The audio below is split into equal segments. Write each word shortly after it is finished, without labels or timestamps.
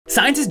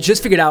Scientists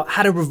just figured out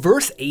how to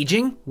reverse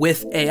aging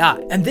with AI,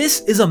 and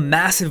this is a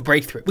massive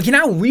breakthrough. We can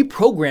now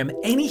reprogram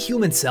any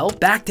human cell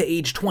back to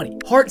age 20.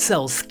 Heart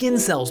cells, skin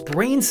cells,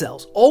 brain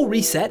cells, all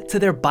reset to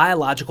their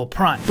biological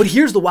prime. But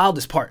here's the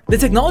wildest part. The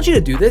technology to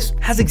do this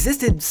has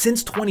existed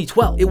since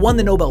 2012. It won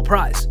the Nobel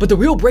Prize. But the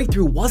real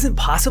breakthrough wasn't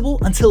possible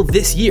until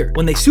this year,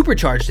 when they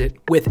supercharged it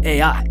with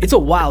AI. It's a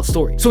wild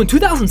story. So in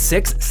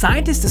 2006,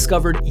 scientists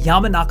discovered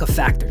Yamanaka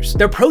factors.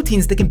 They're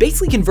proteins that can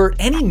basically convert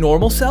any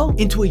normal cell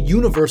into a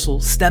universal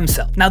stem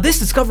cell. Now, this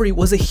discovery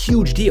was a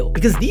huge deal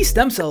because these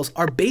stem cells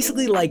are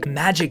basically like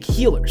magic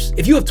healers.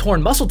 If you have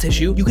torn muscle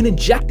tissue, you can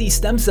inject these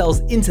stem cells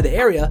into the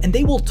area and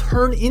they will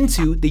turn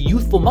into the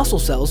youthful muscle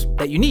cells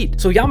that you need.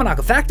 So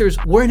Yamanaka factors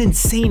were an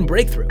insane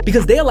breakthrough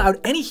because they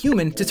allowed any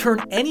human to turn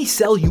any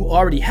cell you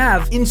already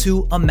have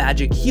into a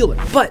magic healer.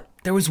 But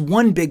there was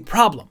one big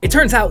problem. It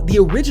turns out the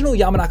original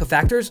Yamanaka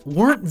factors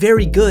weren't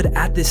very good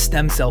at this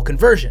stem cell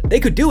conversion. They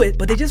could do it,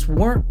 but they just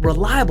weren't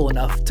reliable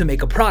enough to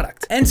make a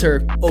product.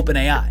 Enter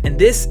OpenAI. And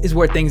this is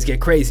where things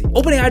get crazy.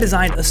 OpenAI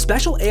designed a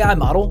special AI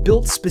model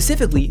built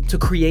specifically to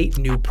create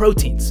new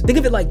proteins. Think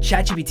of it like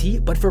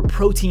ChatGPT, but for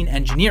protein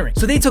engineering.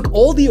 So they took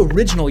all the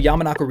original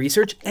Yamanaka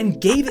research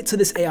and gave it to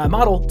this AI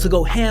model to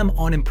go ham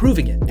on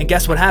improving it. And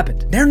guess what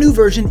happened? Their new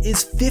version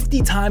is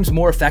 50 times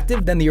more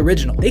effective than the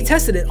original. They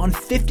tested it on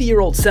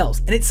 50-year-old cells,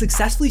 and it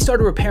successfully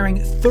started repairing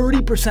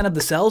 30% of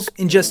the cells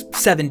in just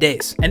 7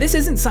 days. And this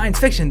isn't science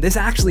fiction, this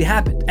actually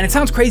happened. And it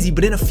sounds crazy,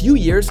 but in a few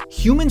years,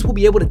 humans will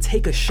be able to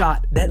take a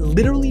shot that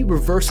literally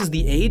reverses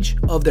the age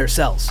of their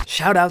cells.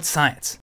 Shout out science.